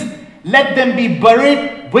sins, let them be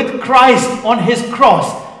buried with Christ on His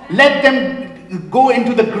cross. Let them go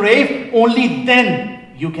into the grave. Only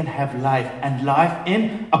then you can have life, and life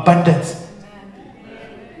in abundance.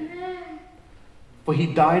 For He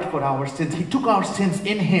died for our sins. He took our sins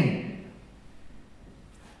in Him.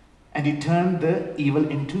 And He turned the evil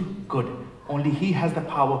into good. Only He has the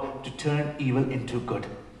power to turn evil into good.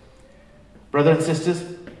 Brothers and sisters,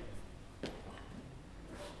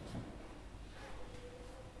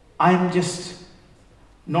 I'm just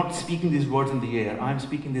not speaking these words in the air. I'm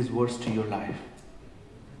speaking these words to your life.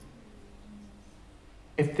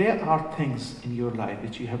 If there are things in your life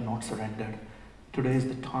which you have not surrendered, today is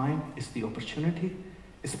the time, it's the opportunity,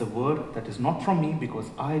 it's the word that is not from me, because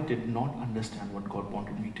I did not understand what God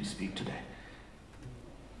wanted me to speak today.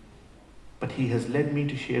 But He has led me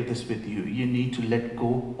to share this with you. You need to let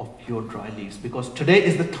go of your dry leaves, because today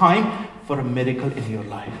is the time for a miracle in your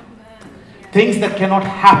life. Things that cannot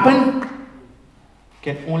happen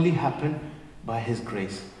can only happen by His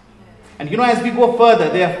grace. And as we go further,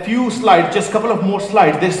 there are few slides, just a couple of more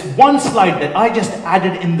slides. There's one slide that I just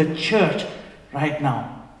added in the church right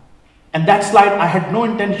now. And that slide I had no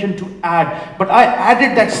intention to add, but I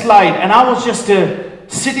added that slide, and I was just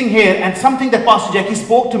sitting here, and something that Pastor Jackie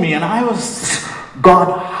spoke to me, and I was,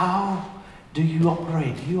 God, how do you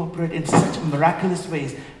operate? You operate in such miraculous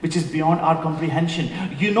ways, which is beyond our comprehension.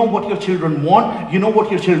 You know what your children want, you know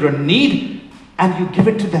what your children need, and you give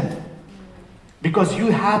it to them. Because you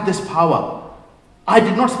have this power. I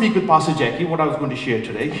did not speak with Pastor Jackie what I was going to share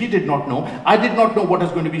today. He did not know. I did not know what was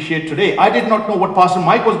going to be shared today. I did not know what Pastor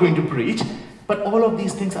Mike was going to preach. But all of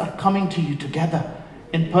these things are coming to you together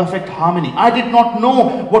in perfect harmony. I did not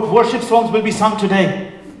know what worship songs will be sung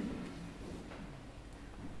today.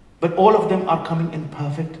 But all of them are coming in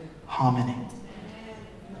perfect harmony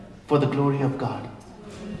for the glory of God.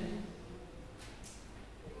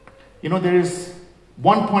 There is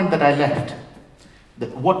one point that I left.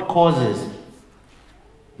 That what causes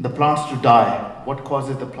the plants to die? What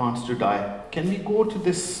causes the plants to die? Can we go to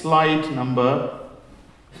this slide number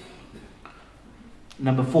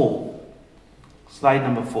 4? Slide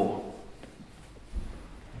number 4.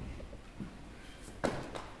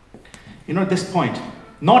 At this point,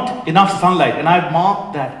 not enough sunlight, and I've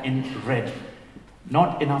marked that in red.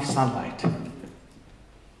 Not enough sunlight.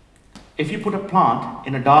 If you put a plant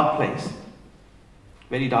in a dark place,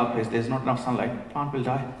 very dark place, there's not enough sunlight, plant will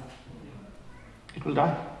die. It will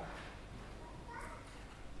die.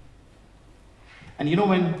 And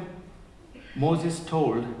when Moses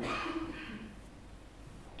told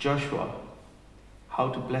Joshua how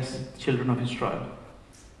to bless the children of Israel,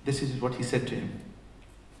 this is what he said to him.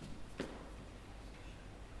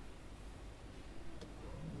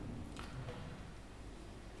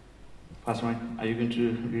 Pastor Mike, are you going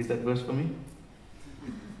to read that verse for me?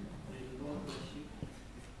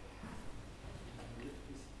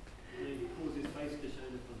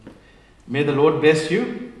 May the Lord bless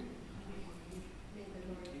you.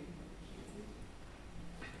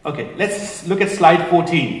 Okay, let's look at slide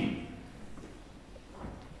 14.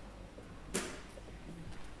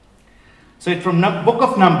 So it's from book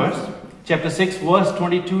of Numbers, chapter 6, verse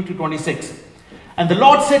 22 to 26. And the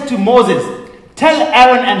Lord said to Moses, tell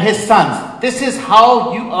Aaron and his sons, this is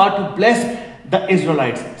how you are to bless the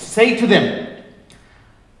Israelites. Say to them,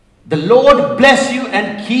 the Lord bless you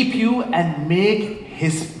and keep you and make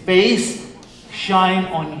His face shine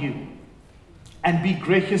on you and be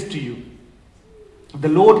gracious to you. The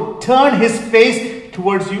Lord turn His face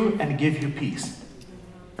towards you and give you peace.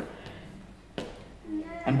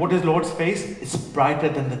 And what is Lord's face? It's brighter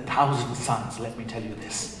than 1,000 suns. Let me tell you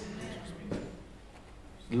this.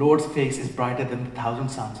 Lord's face is brighter than 1,000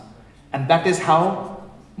 suns. And that is how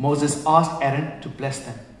Moses asked Aaron to bless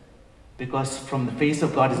them. Because from the face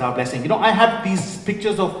of God is our blessing. I have these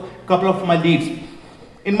pictures of a couple of my leaves.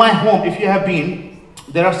 In my home, if you have been,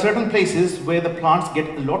 there are certain places where the plants get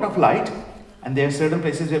a lot of light, and there are certain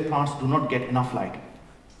places where plants do not get enough light.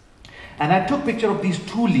 And I took a picture of these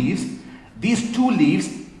 2 leaves. These 2 leaves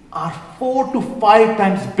are 4 to 5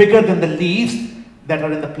 times bigger than the leaves that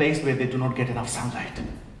are in the place where they do not get enough sunlight.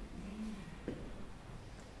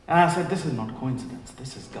 And I said, this is not coincidence.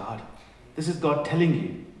 This is God. This is God telling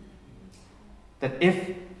you that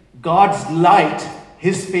if God's light,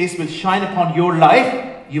 His face will shine upon your life,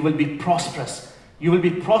 you will be prosperous. You will be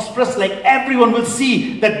prosperous, like everyone will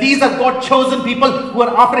see that these are God chosen people who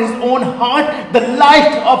are after His own heart. The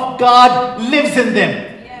light of God lives in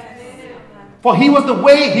them. Yes. For He was the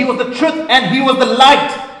way, He was the truth, and He was the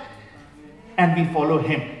light. And we follow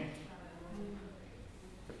Him.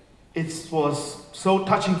 It was so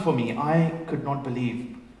touching for me. I could not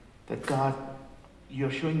believe that God,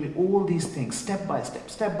 You're showing me all these things step by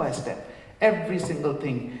step. Every single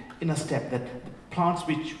thing in a step. That the plants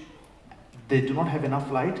which they do not have enough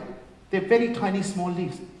light, they're very tiny small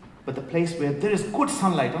leaves. But the place where there is good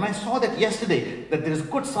sunlight, and I saw that yesterday, that there is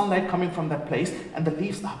good sunlight coming from that place, and the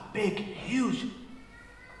leaves are big, huge.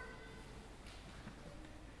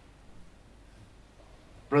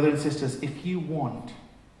 Brothers and sisters, if you want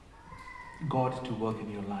God to work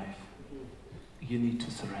in your life, you need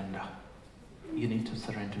to surrender. You need to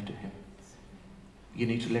surrender to Him. You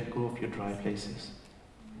need to let go of your dry places.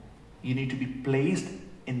 You need to be placed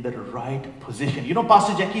in the right position. You know,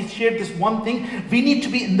 Pastor Jackie shared this one thing. We need to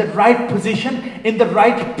be in the right position, in the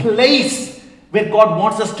right place where God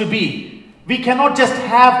wants us to be. We cannot just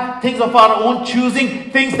have things of our own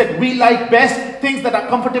choosing, things that we like best, things that are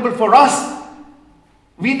comfortable for us.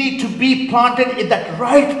 We need to be planted in that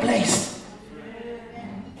right place.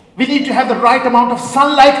 We need to have the right amount of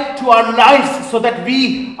sunlight to our lives so that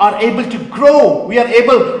we are able to grow. We are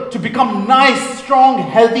able to become nice, strong,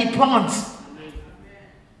 healthy plants,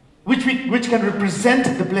 which can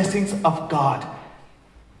represent the blessings of God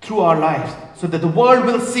through our lives, so that the world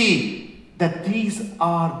will see that these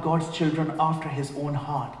are God's children after His own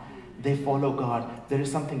heart. They follow God. There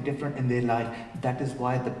is something different in their life. That is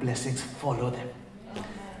why the blessings follow them.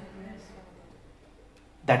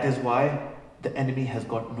 That is why the enemy has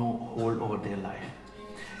got no hold over their life.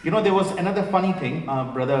 You know, there was another funny thing.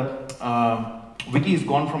 Brother Vicky is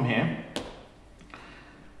gone from here,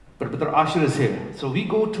 but Brother Asher is here. So we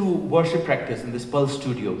go to worship practice in this Pulse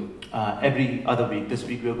studio every other week. This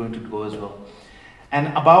week we are going to go as well. And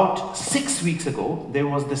about 6 weeks ago, there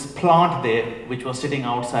was this plant there which was sitting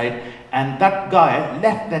outside, and that guy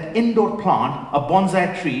left that indoor plant, a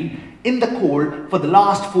bonsai tree, in the cold for the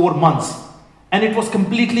last 4 months. And it was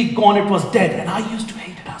completely gone, it was dead. And I used to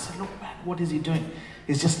hate it. I said, look man, what is he doing?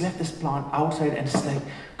 He's just left this plant outside and it's like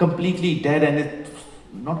completely dead and it's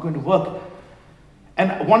not going to work.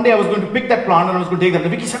 And one day I was going to pick that plant and I was going to take that.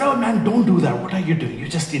 And Vicky said, oh man, don't do that. What are you doing? You're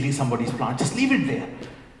just stealing somebody's plant. Just leave it there.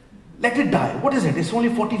 Let it die. What is it? It's only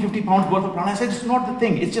 40, 50 pounds worth of plant. I said, it's not the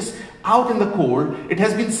thing. It's just out in the cold. It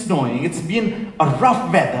has been snowing. It's been a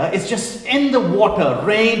rough weather. It's just in the water,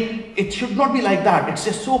 rain. It should not be like that. It's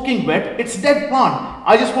just soaking wet. It's dead plant.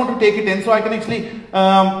 I just want to take it in so I can actually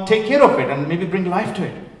take care of it and maybe bring life to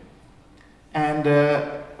it. And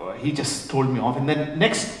he just told me off. And then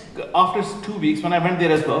after 2 weeks, when I went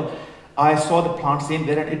there as well, I saw the plant same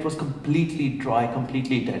there and it was completely dry,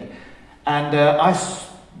 completely dead. And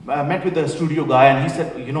I met with the studio guy and he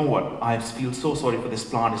said, you know what, I feel so sorry for this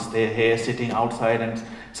plant. It's there here sitting outside and it's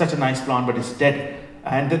such a nice plant, but it's dead.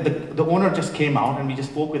 And the owner just came out and we just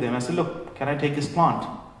spoke with him. I said, look, can I take this plant?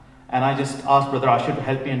 And I just asked Brother Asher to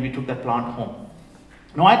help me and we took that plant home.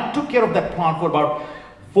 Now I took care of that plant for about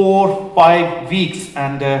 5 weeks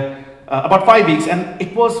and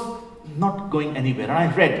it was not going anywhere. And I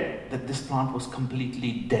read that this plant was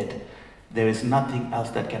completely dead. There is nothing else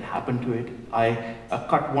that can happen to it. I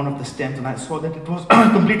cut one of the stems and I saw that it was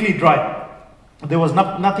completely dry. There was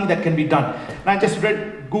nothing that can be done. And I just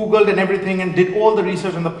Googled and everything and did all the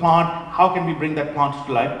research on the plant. How can we bring that plant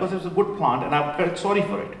to life? Because it was a good plant and I felt sorry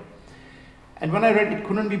for it. And when I read it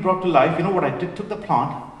couldn't be brought to life, you know what I did? Took the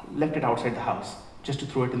plant, left it outside the house just to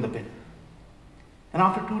throw it in the bin. And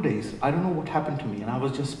after 2 days, I don't know what happened to me. And I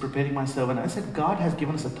was just preparing myself and I said, God has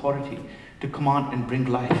given us authority to command and bring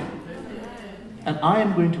life. And I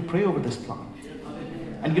am going to pray over this plant.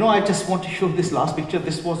 And you know, I just want to show this last picture.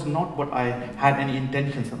 This was not what I had any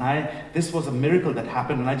intentions. And this was a miracle that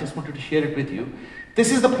happened and I just wanted to share it with you.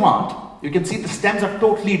 This is the plant. You can see the stems are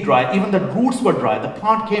totally dry. Even the roots were dry. The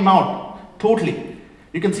plant came out totally.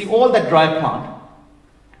 You can see all that dry plant.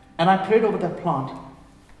 And I prayed over that plant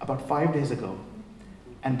about 5 days ago.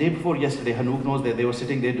 And day before yesterday, Hanook knows that they were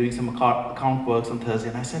sitting there doing some account works on Thursday.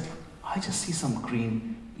 And I said, I just see some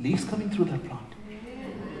green leaves coming through that plant.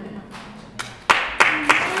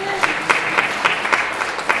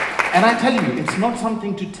 And I tell you, it's not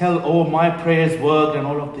something to tell, oh, my prayers worked and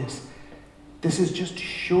all of this. This is just to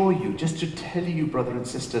show you, just to tell you, brother and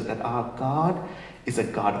sister, that our God is a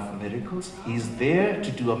God of miracles. He's there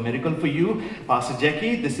to do a miracle for you. Pastor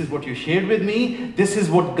Jackie, this is what you shared with me. This is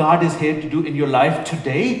what God is here to do in your life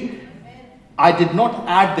today. I did not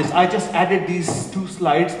add this. I just added these 2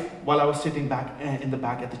 slides while I was sitting back in the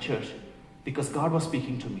back at the church. Because God was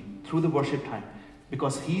speaking to me through the worship time.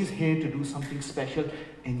 Because He's here to do something special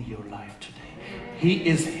in your life today. He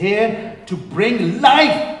is here to bring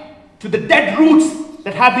life to the dead roots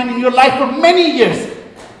that have been in your life for many years.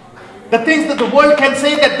 The things that the world can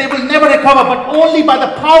say that they will never recover, but only by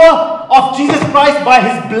the power of Jesus Christ, by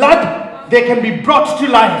His blood, they can be brought to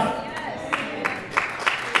life.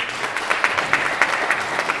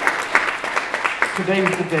 Today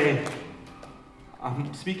is the day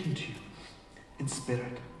I'm speaking to you in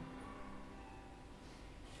spirit.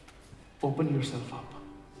 Open yourself up.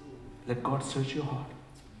 Let God search your heart.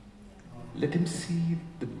 Let Him see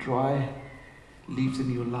the dry leaves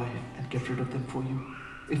in your life and get rid of them for you.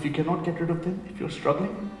 If you cannot get rid of them, if you're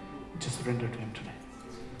struggling, just surrender to Him today.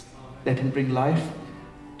 Let Him bring life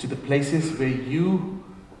to the places where you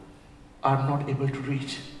are not able to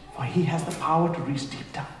reach. Why He has the power to reach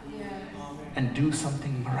deep down and do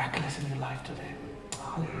something miraculous in your life today.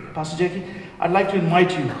 Hallelujah. Pastor Jackie, I'd like to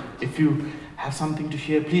invite you, if you have something to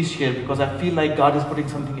share, please share, because I feel like God is putting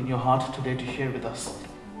something in your heart today to share with us.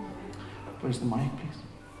 Where's the mic, please?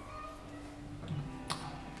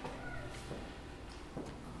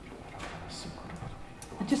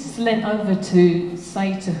 I just leant over to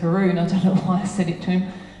say to Haroon, I don't know why I said it to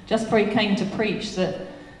him, just before he came to preach, that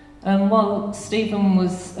while Stephen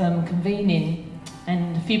was convening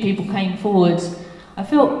and a few people came forward, I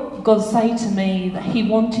felt God say to me that He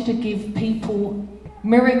wanted to give people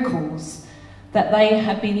miracles that they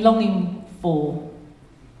had been longing for.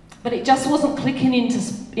 But it just wasn't clicking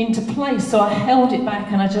into place, so I held it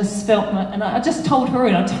back and I just felt, and I just told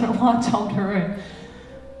Haroon, I don't know why I told Haroon.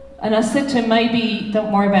 And I said to him, maybe,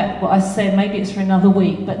 don't worry about what I said, maybe it's for another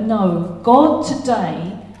week. But no, God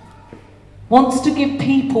today wants to give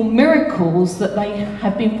people miracles that they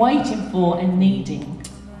have been waiting for and needing.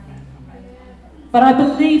 But I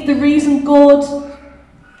believe the reason God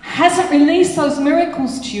hasn't released those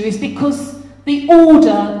miracles to you is because the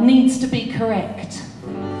order needs to be correct.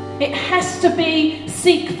 It has to be,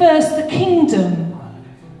 seek first the kingdom,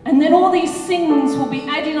 and then all these things will be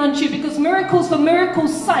added unto you, because miracles for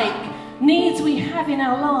miracles' sake, needs we have in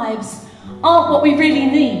our lives aren't what we really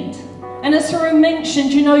need. And as Haroon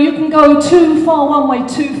mentioned, you know, you can go too far one way,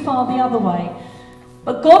 too far the other way.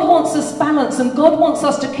 But God wants us balanced, and God wants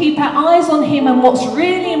us to keep our eyes on Him, and what's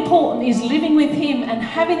really important is living with Him and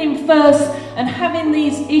having Him first and having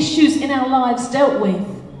these issues in our lives dealt with.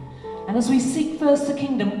 And as we seek first the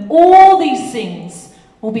kingdom, all these things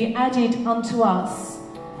will be added unto us.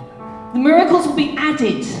 The miracles will be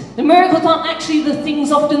added. The miracles aren't actually the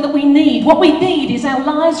things often that we need. What we need is our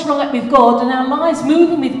lives right with God, and our lives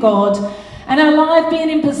moving with God, and our life being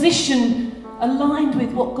in position aligned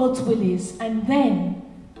with what God's will is. And then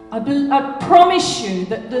I promise you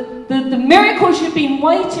that the miracles you've been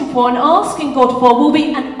waiting for and asking God for will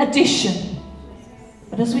be an addition.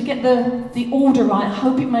 But as we get the order right, I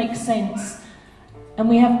hope it makes sense, and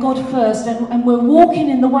we have God first, and we're walking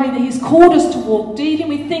in the way that He's called us to walk, dealing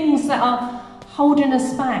with things that are holding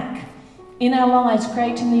us back in our lives,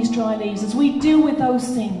 creating these dry leaves. As we deal with those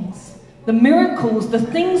things, the miracles, the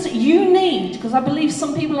things that you need, because I believe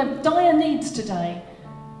some people have dire needs today,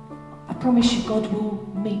 I promise you God will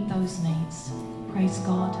meet those needs. Praise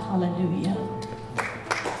God. Hallelujah.